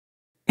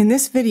In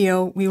this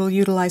video, we will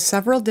utilize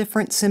several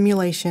different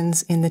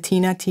simulations in the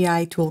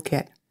TINA-TI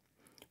toolkit.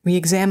 We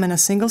examine a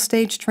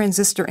single-stage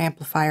transistor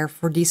amplifier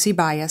for DC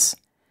bias,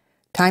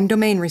 time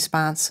domain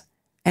response,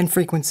 and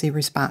frequency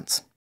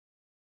response.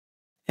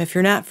 If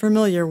you're not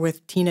familiar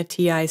with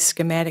TINA-TI's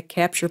schematic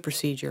capture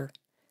procedure,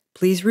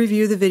 please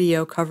review the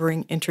video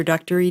covering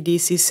introductory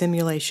DC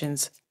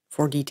simulations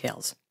for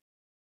details.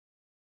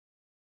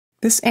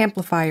 This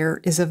amplifier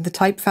is of the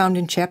type found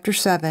in Chapter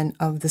 7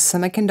 of the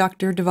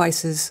Semiconductor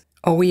Devices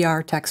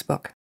OER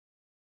textbook.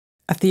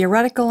 A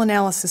theoretical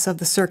analysis of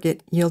the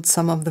circuit yields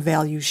some of the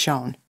values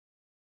shown.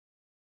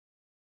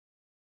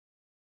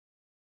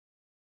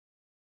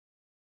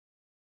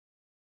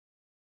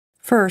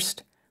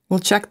 First, we'll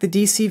check the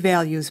DC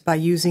values by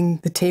using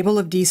the table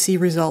of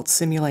DC results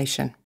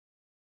simulation.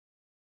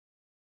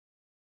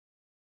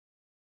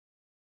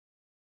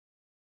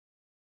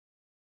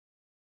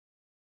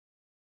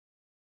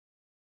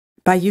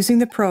 By using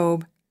the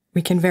probe,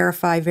 we can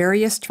verify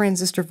various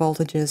transistor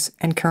voltages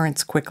and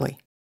currents quickly.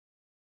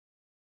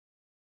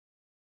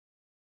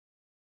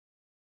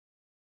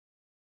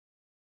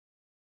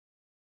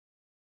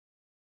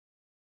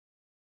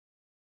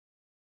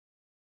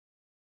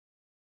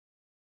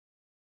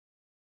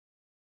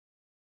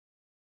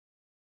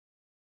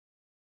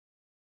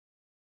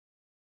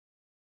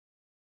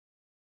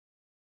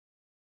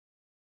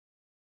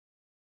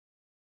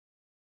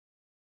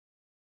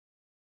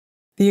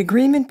 The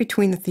agreement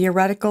between the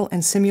theoretical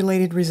and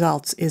simulated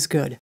results is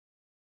good.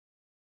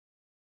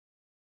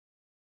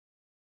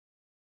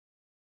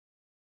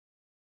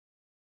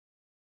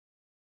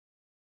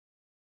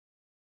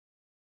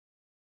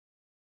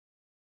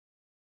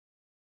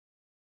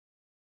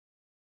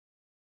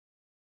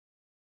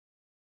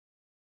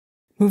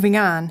 Moving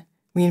on,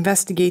 we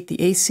investigate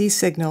the AC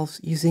signals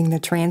using the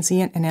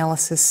transient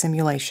analysis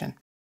simulation.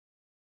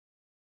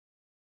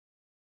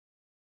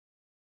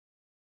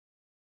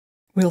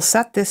 We'll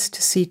set this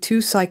to see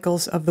 2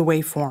 cycles of the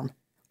waveform,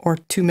 or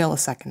 2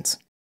 milliseconds.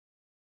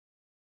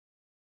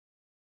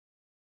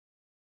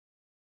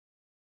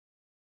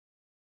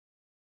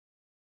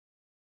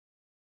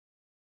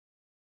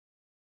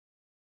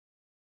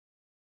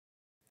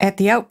 At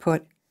the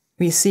output,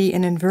 we see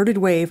an inverted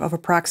wave of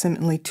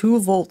approximately 2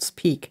 volts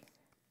peak.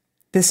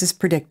 This is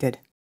predicted.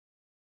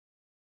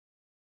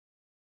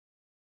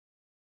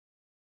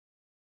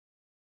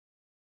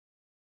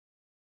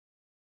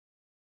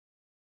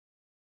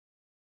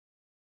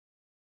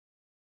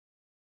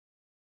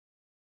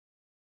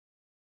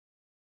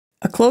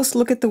 A close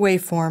look at the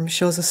waveform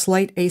shows a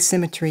slight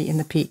asymmetry in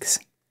the peaks.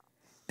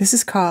 This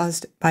is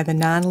caused by the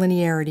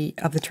nonlinearity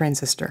of the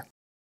transistor.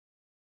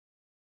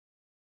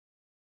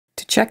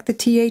 To check the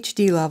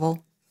THD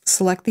level,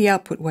 select the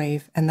output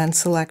wave and then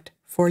select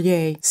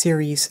Fiore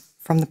series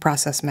from the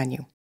process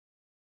menu.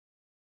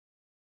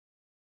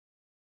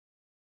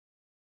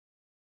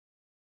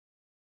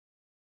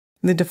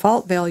 The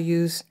default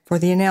values for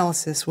the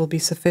analysis will be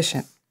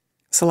sufficient.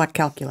 Select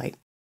Calculate.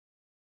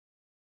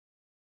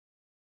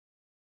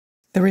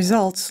 The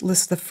results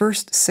list the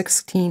first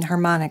 16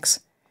 harmonics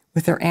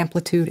with their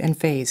amplitude and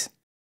phase.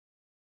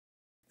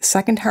 The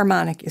second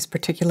harmonic is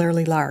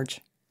particularly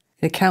large.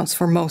 It accounts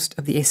for most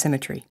of the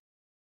asymmetry.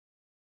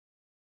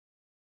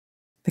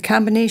 The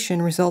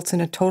combination results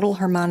in a total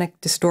harmonic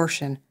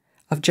distortion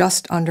of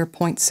just under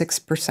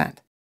 0.6%.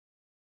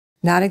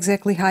 Not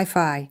exactly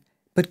hi-fi,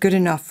 but good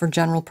enough for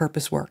general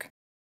purpose work.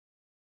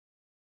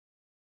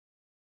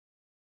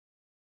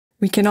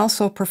 We can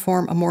also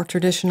perform a more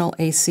traditional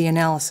AC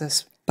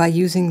analysis by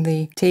using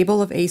the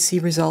table of AC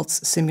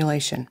results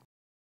simulation.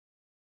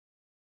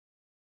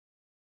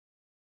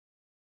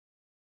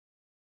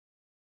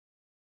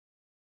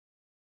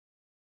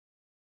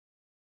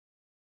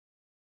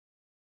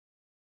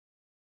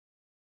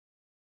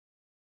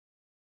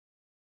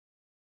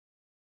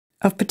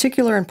 Of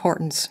particular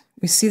importance,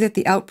 we see that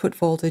the output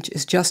voltage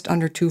is just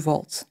under 2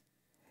 volts.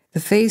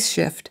 The phase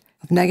shift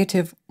of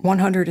negative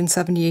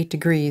 178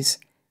 degrees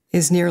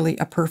is nearly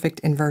a perfect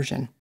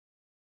inversion.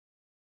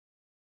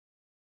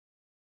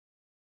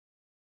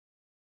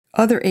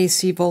 Other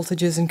AC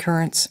voltages and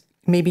currents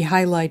may be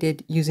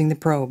highlighted using the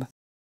probe.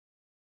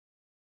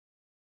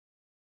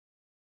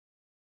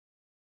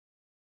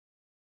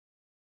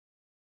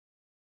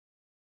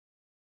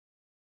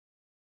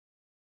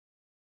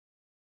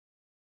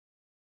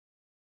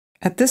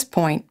 At this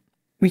point,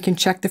 we can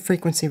check the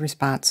frequency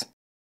response.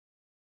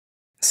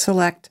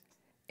 Select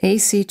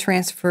AC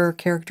Transfer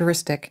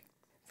Characteristic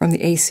from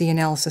the AC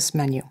Analysis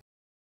menu.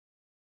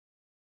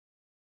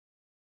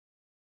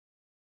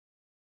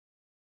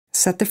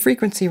 Set the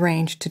frequency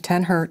range to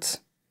 10 Hz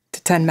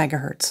to 10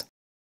 MHz.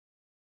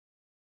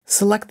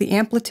 Select the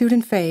Amplitude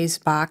and Phase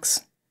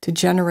box to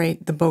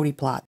generate the Bode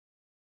plot.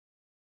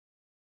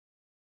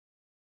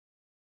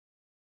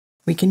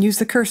 We can use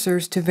the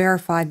cursors to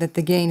verify that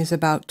the gain is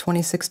about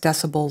 26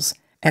 decibels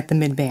at the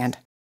midband.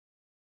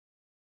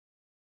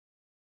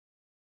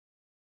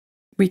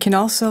 We can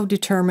also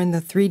determine the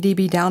 3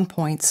 dB down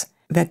points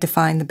that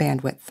define the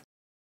bandwidth.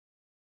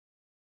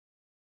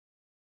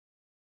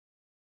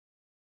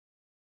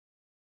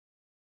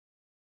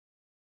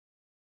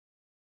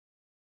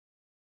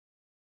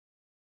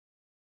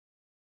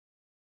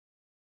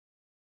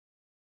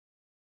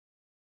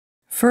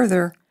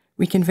 Further,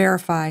 we can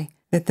verify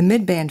that the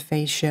midband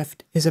phase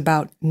shift is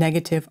about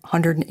negative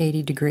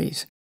 180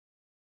 degrees.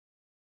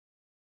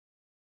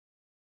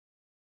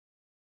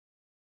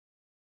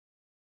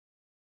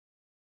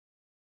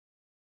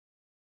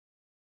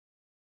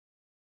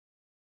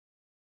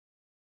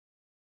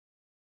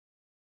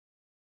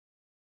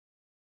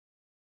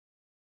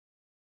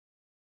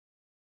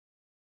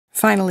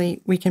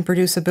 Finally, we can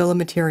produce a bill of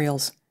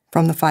materials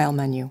from the File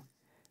menu.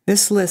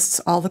 This lists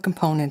all the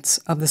components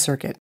of the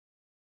circuit.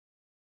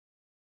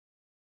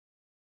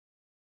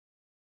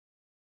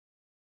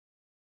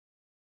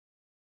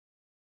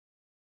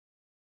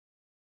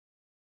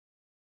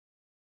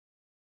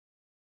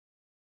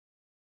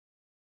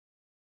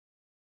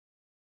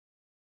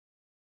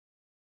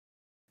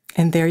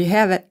 And there you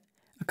have it,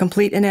 a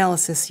complete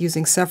analysis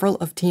using several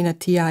of Tina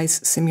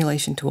TI's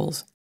simulation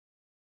tools.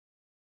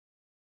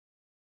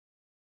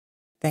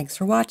 Thanks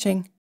for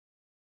watching.